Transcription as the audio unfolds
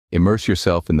Immerse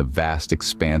yourself in the vast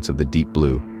expanse of the deep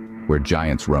blue, where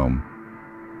giants roam.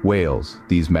 Whales,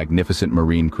 these magnificent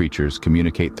marine creatures,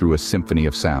 communicate through a symphony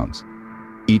of sounds.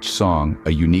 Each song,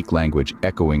 a unique language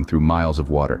echoing through miles of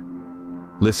water.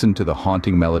 Listen to the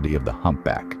haunting melody of the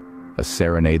humpback, a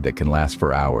serenade that can last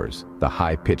for hours, the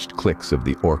high-pitched clicks of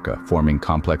the orca forming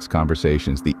complex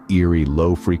conversations, the eerie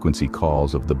low-frequency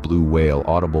calls of the blue whale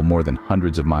audible more than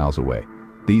hundreds of miles away.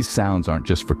 These sounds aren't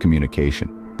just for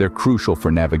communication. They're crucial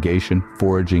for navigation,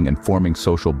 foraging, and forming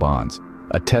social bonds,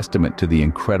 a testament to the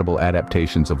incredible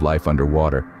adaptations of life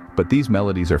underwater. But these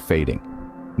melodies are fading.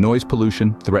 Noise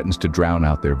pollution threatens to drown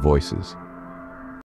out their voices.